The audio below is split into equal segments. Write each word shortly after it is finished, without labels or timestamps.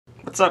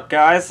What's up,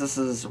 guys? This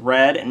is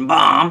Red and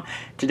Bomb.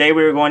 Today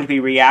we are going to be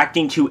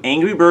reacting to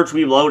Angry Birds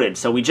Reloaded.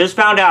 So we just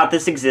found out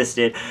this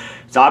existed.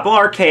 It's Apple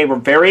Arcade. We're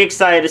very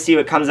excited to see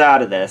what comes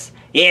out of this.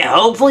 Yeah,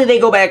 hopefully they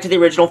go back to the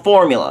original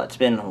formula. It's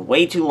been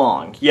way too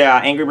long.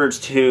 Yeah, Angry Birds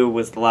 2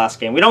 was the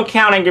last game. We don't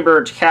count Angry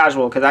Birds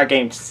Casual because that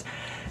game's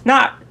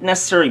not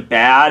necessarily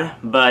bad,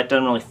 but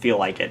doesn't really feel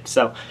like it.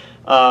 So,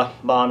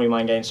 Bomb, you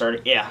mind getting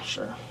started? Yeah,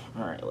 sure.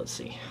 Alright, let's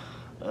see.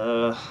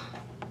 There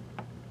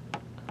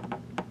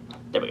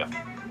we go.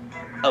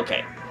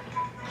 Okay.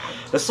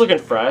 This is looking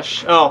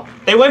fresh. Oh,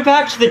 they went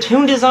back to the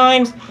toon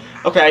designs?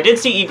 Okay, I did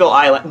see Eagle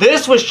Island.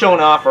 This was shown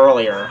off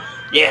earlier.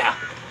 Yeah.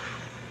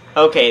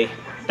 Okay,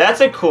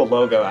 that's a cool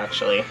logo,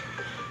 actually.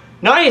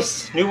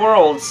 Nice! New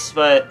worlds,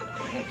 but...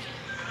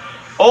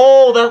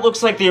 Oh, that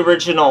looks like the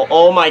original.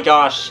 Oh my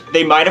gosh.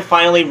 They might have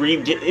finally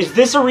Is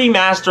this a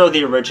remaster of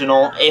the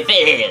original? If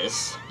it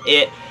is,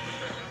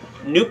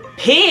 New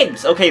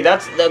pigs! Okay,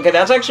 that's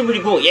actually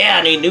pretty cool. Yeah,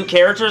 I mean, new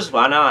characters?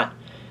 Why not?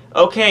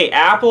 Okay,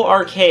 Apple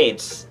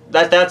Arcades.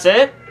 That's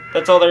it?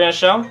 That's all they're gonna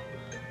show?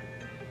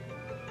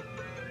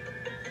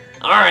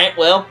 Alright,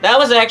 well, that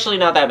was actually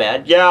not that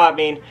bad. Yeah, I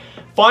mean,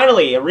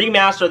 finally, a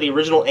remaster of the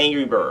original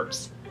Angry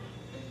Birds.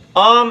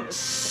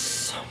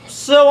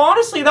 So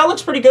honestly, that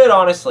looks pretty good,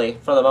 honestly,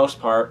 for the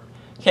most part.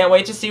 Can't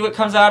wait to see what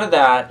comes out of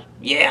that.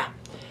 Yeah.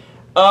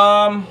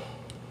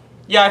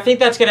 Yeah, I think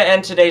that's gonna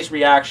end today's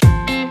reaction.